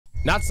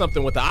Not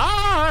something with the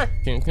ah.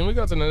 Can we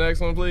go to the next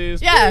one, please?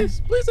 Yeah.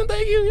 Please and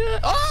thank you. Yeah.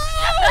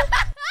 Oh!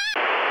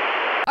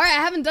 All right,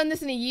 I haven't done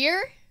this in a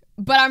year,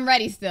 but I'm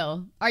ready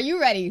still. Are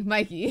you ready,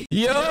 Mikey?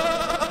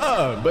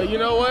 Yeah. But you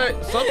know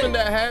what? Something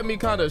that had me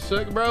kind of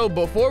shook, bro.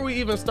 Before we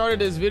even started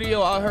this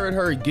video, I heard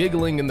her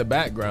giggling in the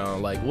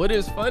background. Like, what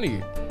is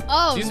funny?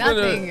 Oh,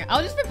 nothing.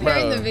 I was just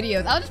preparing the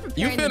videos. I was just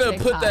preparing the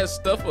TikTok. Put that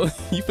stuff on.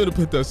 You finna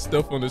put that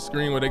stuff on the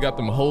screen where they got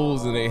them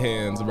holes in their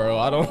hands, bro.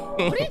 I don't. What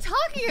are you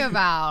talking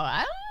about?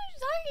 I don't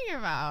know what you're talking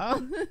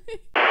about.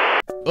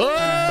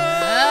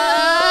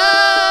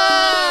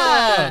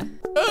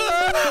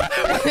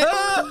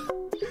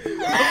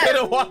 I'm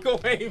gonna walk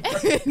away.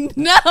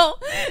 No.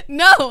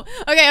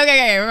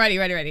 Okay. We're ready.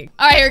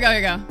 All right, here we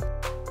go.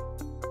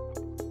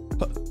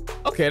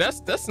 Okay,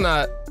 that's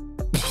not.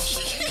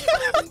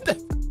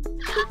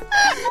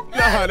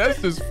 Nah, that's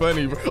just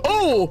funny, bro.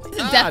 Oh!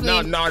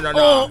 Definitely. No.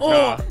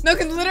 No,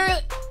 because literally,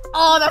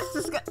 oh, that's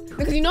disgusting.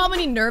 Because you know how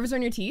many nerves are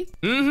in your teeth?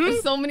 Mm-hmm.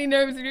 There's so many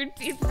nerves in your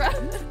teeth, bro.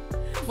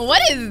 But what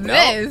is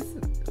this?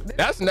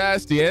 That's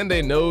nasty, and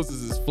their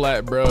noses is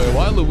flat, bro. And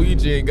why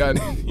Luigi ain't got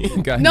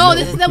no,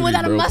 this is them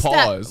without a mustache.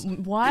 Pause.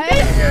 What?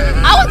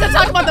 I was gonna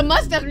talk about the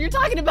mustache, but you're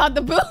talking about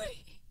the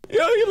booty.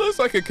 Yo, he looks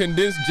like a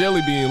condensed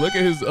jelly bean. Look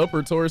at his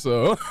upper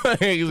torso.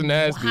 He's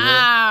nasty.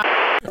 Wow.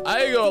 Bro.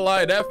 I ain't gonna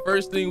lie, that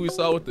first thing we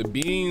saw with the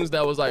beans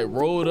that was like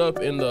rolled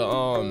up in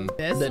the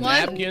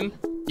napkin,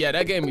 yeah,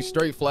 that gave me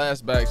straight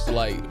flashbacks to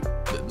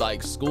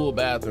like school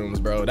bathrooms,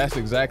 bro. That's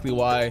exactly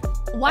why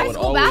I would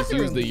always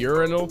use the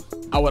urinal.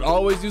 I would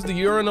always use the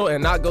urinal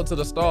and not go to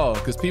the stall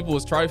because people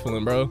was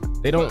trifling, bro.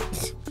 They don't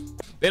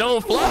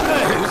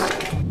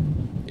flush.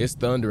 It's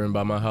thundering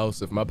by my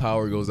house. If my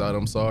power goes out,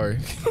 I'm sorry.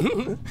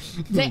 I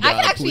can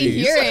actually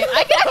hear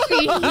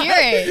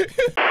it.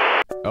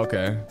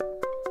 Okay.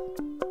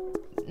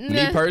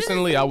 Me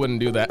personally, I wouldn't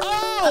do that.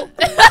 Oh!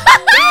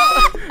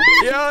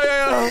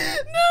 Yeah.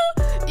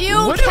 No.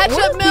 Ew,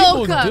 ketchup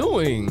milk. What are people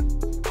doing?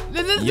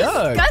 This is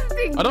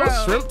disgusting, bro. Are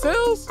those shrimp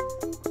tails?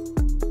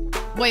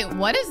 Wait,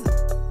 what is?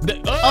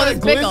 Oh, the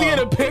glizzy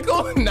and a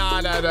pickle?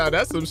 Nah.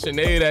 That's some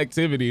Sinead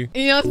activity.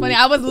 You know what's funny?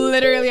 I was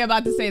literally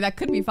about to say that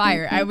could be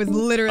fire. I was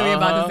literally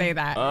about to say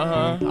that.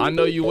 I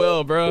know you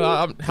well, bro.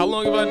 How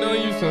long have I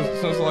known you?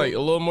 Since like a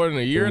little more than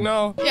a year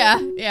now? Yeah.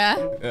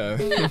 Yo,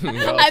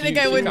 I think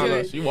I would do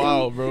it. She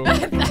wild, bro. I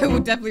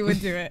definitely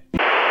would do it.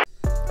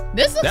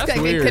 This looks like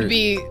it could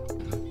be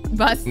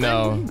busted.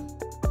 No.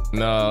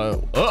 Oh,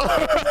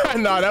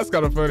 no, that's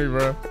kind of funny,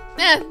 bro.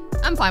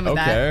 I'm fine with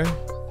that.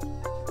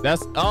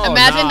 That's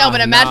imagine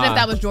if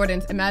that was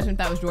Jordan's. Imagine if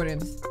that was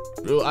Jordan's.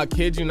 Bro, I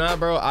kid you not,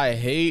 bro. I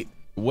hate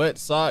wet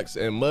socks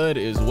and mud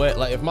is wet.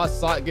 Like if my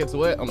sock gets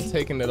wet, I'm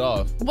taking it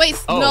off. Wait,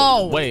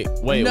 no. Wait.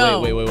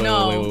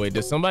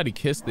 Did somebody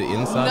kiss the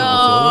inside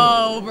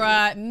of the toilet? No,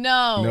 bruh.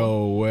 No.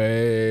 No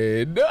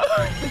way. No.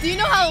 But do you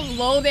know how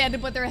low they had to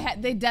put their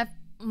head?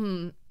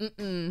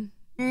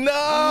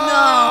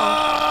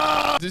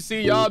 No. Just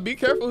see, y'all, be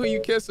careful who you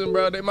kissing,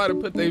 bro. They might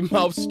have put their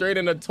mouth straight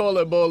in a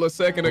toilet bowl a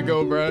second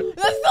ago, bro.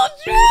 That's so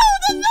true.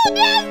 That's so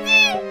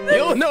nasty. You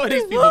don't know what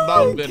these people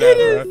mouth been at,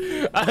 bro.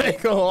 I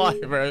ain't gonna lie,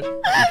 bro. Be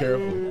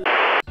careful.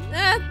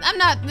 I'm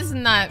not. This is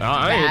not.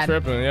 I ain't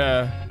tripping.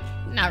 Yeah.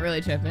 Not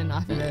really tripping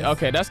off of this.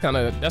 Okay, that's kind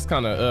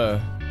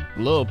of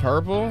little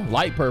purple,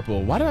 light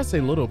purple. Why did I say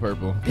little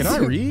purple? Can I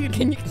read?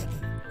 Can you?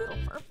 Little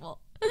purple.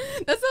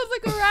 That sounds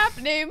like a rap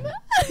name.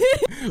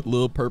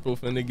 Little purple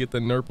finna get the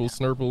nurple,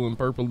 snurple, and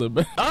purple.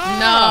 No.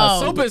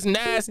 Soap is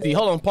nasty.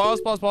 Hold on, pause.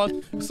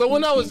 So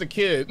when I was a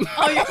kid,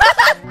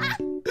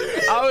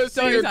 I would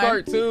see your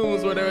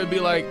cartoons where they would be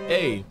like,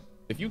 hey,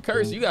 if you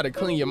curse, you gotta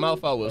clean your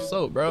mouth out with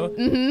soap, bro.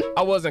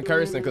 I wasn't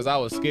cursing because I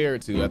was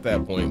scared to at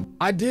that point.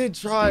 I did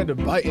try to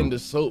bite into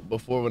soap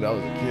before when I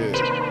was a kid.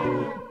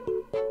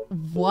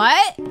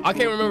 What? I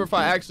can't remember if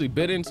I actually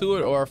bit into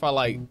it or if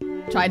I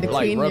tried to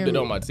rubbed it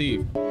on my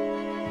teeth.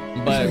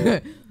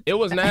 But it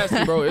was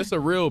nasty, bro. It's a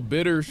real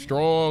bitter,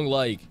 strong,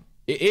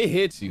 it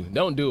hits you.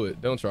 Don't do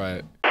it. Don't try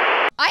it.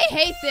 I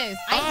hate this.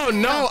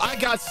 I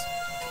got.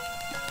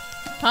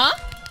 Huh?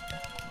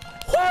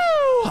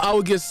 Woo! I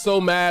would get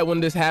so mad when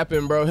this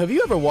happened, bro. Have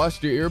you ever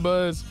washed your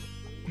earbuds?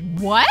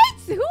 What?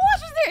 Who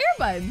washes their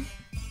earbuds?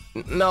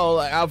 No,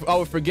 I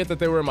would forget that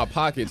they were in my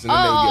pockets and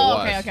then they would get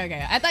washed.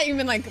 Okay. I thought you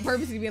meant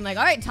purposely being all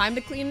right, time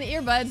to clean the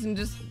earbuds and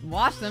just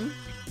wash them.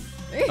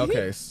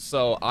 Okay,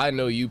 so I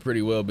know you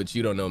pretty well, but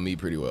you don't know me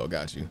pretty well.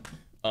 Got you.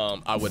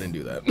 I wouldn't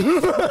do that.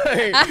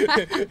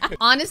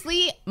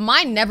 Honestly,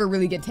 mine never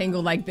really get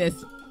tangled like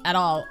this at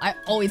all. I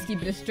always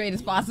keep it as straight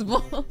as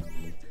possible.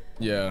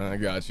 Yeah, I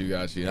got you.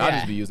 Yeah. I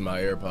just be using my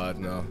AirPods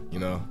now. You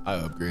know, I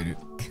upgraded.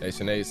 Hey,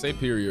 Sinead, say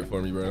period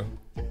for me, bro.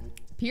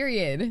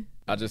 Period.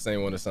 I just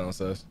ain't want to sound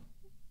sus.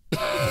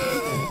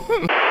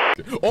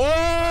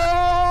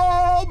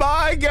 Oh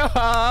my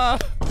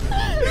god!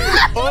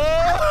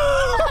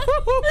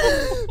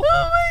 Oh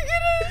my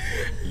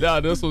goodness! Nah,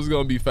 this was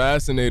gonna be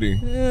fascinating.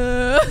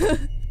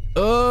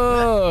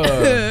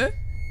 Alright,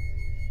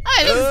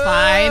 this is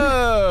fine.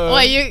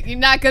 What, you're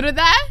not good with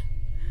that?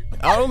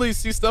 I only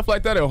see stuff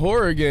like that in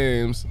horror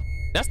games.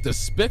 That's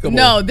despicable.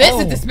 No, this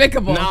is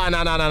despicable.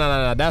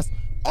 Nah. That's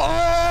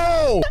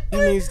it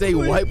means they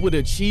wipe with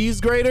a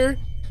cheese grater.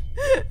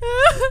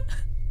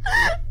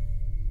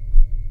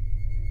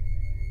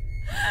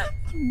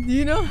 Do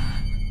you know how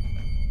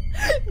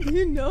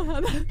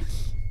that?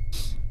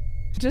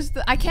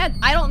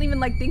 I don't even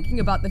like thinking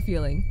about the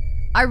feeling.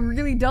 I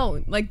really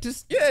don't. Like,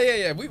 just.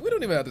 Yeah. We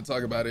don't even have to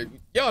talk about it.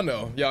 Y'all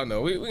know.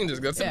 We can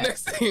just go to the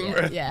next thing,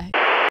 bro. Yeah.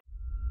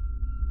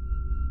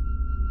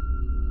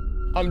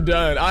 I'm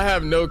done. I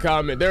have no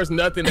comment. There's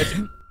nothing that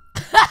you.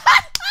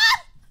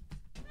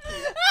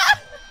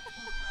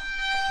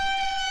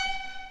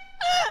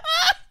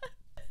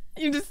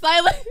 You're just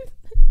silent.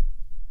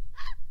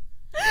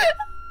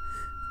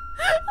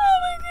 Oh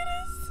my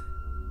goodness.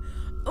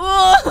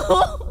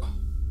 Oh.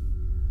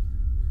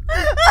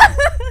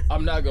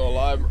 I'm not gonna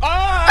lie.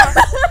 Ah!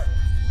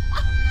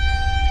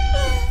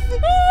 Oh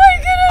my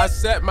goodness. I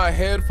set my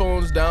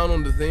headphones down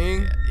on the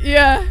thing.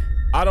 Yeah.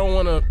 I don't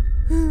want to.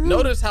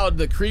 Notice how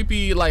the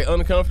creepy, like,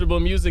 uncomfortable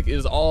music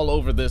is all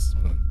over this.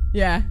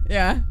 Yeah.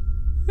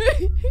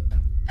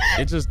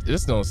 It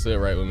just don't sit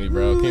right with me,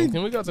 bro.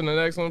 Can we go to the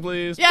next one,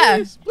 please?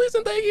 Yeah. Please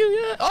and thank you.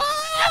 Yeah.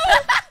 Oh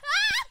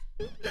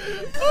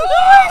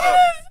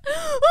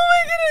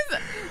my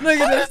goodness. Look at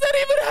How this. does that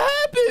even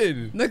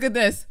happen? Look at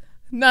this.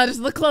 No,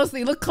 just look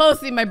closely. Look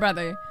closely, my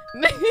brother.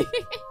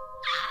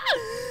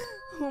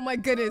 Oh my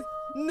goodness.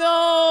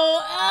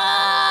 No.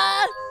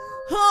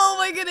 Oh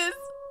my goodness.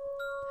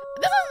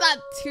 This is not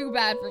too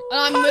bad for.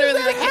 I'm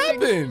literally like. How does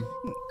that happen?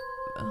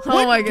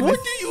 Oh my goodness.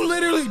 What do you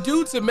literally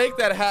do to make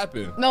that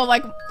happen? No,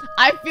 like,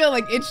 I feel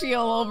like itchy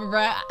all over, bro.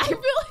 I feel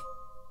like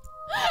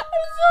I'm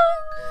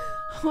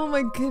so. Oh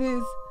my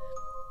goodness.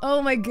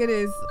 Oh my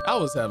goodness. I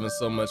was having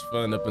so much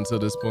fun up until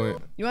this point.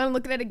 You want to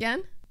look at it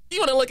again? You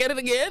want to look at it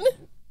again?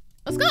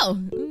 Let's go.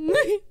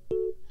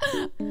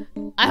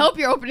 I hope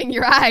you're opening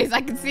your eyes.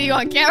 I can see you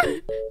on camera.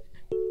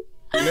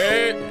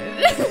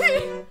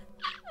 Man,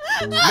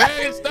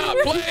 stop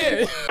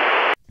playing.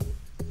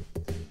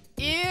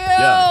 Ew.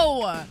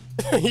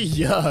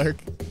 Yuck.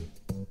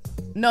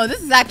 No,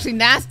 this is actually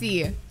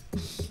nasty.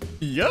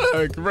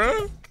 Yuck,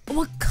 bro.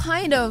 What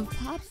kind of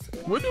pops?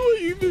 What do I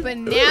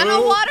even?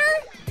 Banana water?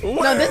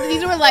 What? No,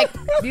 these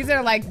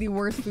are like the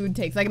worst food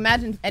takes. Like,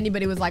 imagine if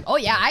anybody was like, oh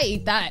yeah, I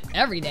eat that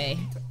every day.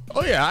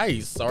 Oh yeah, I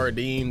eat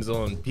sardines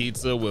on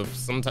pizza with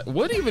some type.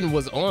 What even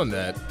was on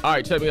that? All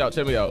right, check me out.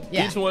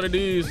 Yeah. Each one of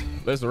these,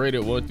 let's rate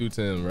it 1 through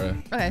 10, bro.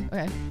 Okay.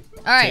 All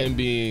right. 10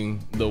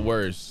 being the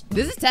worst.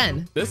 This is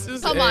 10. This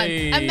is Come on.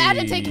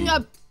 Imagine taking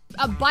a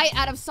bite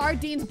out of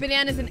sardines,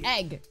 bananas, and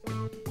egg.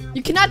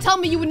 You cannot tell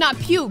me you would not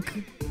puke.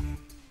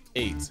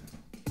 8.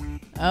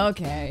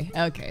 Okay,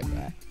 bro.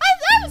 I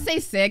would say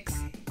 6.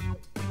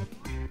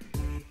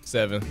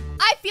 7.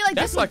 I feel like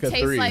That's this would like a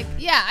taste 3. like,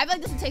 yeah, I feel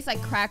like this would taste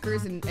like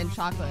crackers and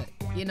chocolate.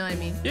 You know what I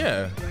mean?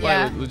 Yeah.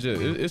 Yeah. Like, legit.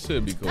 It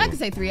should be cool. I could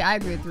say 3. I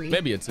agree with 3.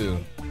 Maybe a 2.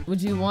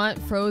 Would you want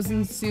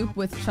frozen soup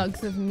with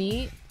chunks of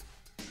meat?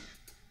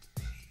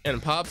 In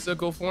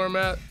popsicle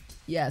format?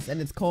 Yes, and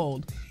it's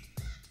cold.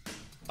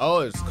 Oh,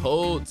 it's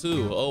cold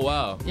too. Oh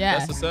wow. Yeah.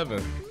 That's a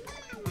 7.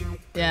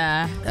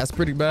 Yeah. That's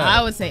pretty bad.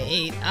 I would say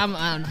 8. I'm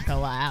not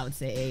gonna lie. I would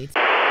say 8.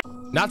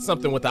 Not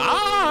something with the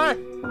eye.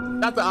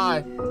 Not the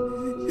eye.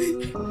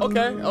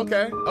 Okay.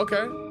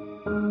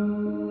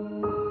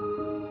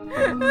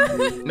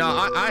 No,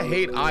 I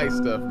hate eye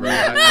stuff, bro.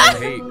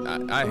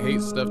 I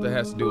hate stuff that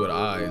has to do with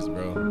eyes,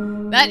 bro.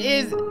 That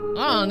is, I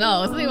don't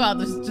know. Something about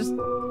just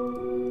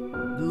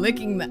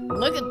licking the.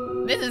 Look at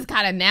this is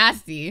kind of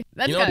nasty.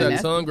 That's You know what kinda that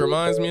nasty. tongue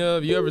reminds me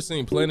of? You ever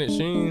seen Planet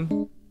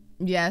Sheen?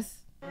 Yes.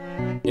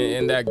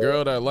 And that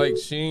girl that liked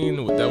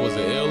Sheen, that was an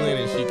alien,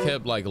 and she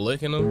kept like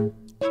licking him.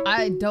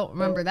 I don't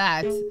remember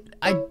that.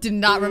 I did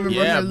not remember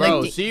Yeah, her bro,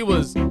 licking. she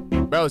was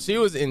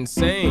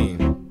insane.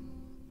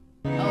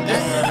 Oh,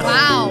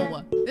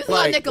 wow. This is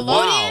on Nickelodeon?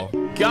 Wow.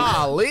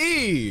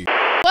 Golly.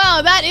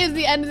 Well, that is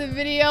the end of the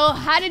video.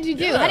 How did you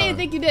do? Yeah. How do you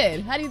think you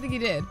did?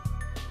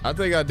 I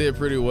think I did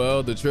pretty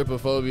well. The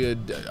trypophobia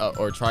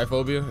or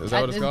triphobia, is that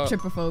what it's called?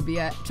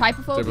 Trypophobia.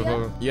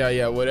 Trypophobia?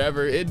 Yeah,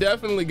 whatever. It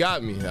definitely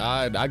got me.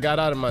 I got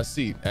out of my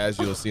seat, as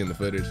you'll see in the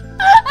footage.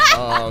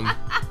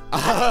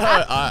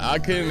 I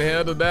couldn't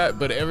handle that,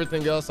 but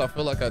everything else, I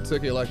feel like I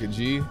took it like a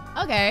G.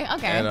 Okay.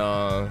 And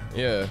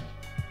yeah.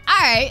 All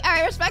right,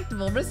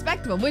 respectable.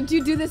 Would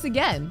you do this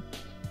again?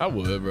 I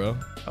would, bro.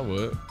 I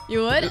would.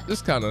 You would?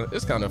 It's kind of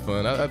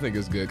fun. I think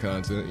it's good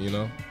content, you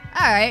know.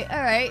 All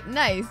right.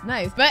 Nice.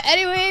 But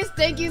anyways,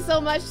 thank you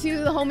so much to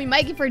the homie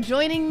Mikey for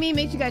joining me.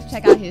 Make sure you guys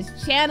check out his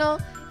channel.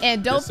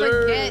 And don't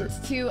forget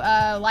to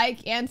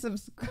like and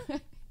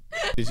subscribe.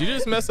 Did you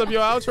just mess up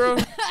your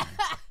outro?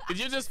 Did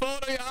you just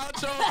fold on your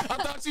outro? I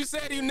thought you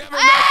said you never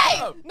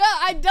mess up. No,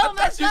 I don't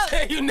mess up. I thought you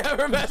said you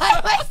never mess I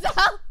up. mess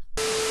up.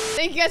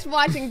 Thank you guys for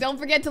watching. Don't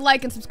forget to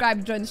like and subscribe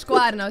to join the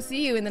squad. And I'll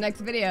see you in the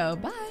next video.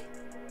 Bye.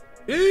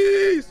 Peace.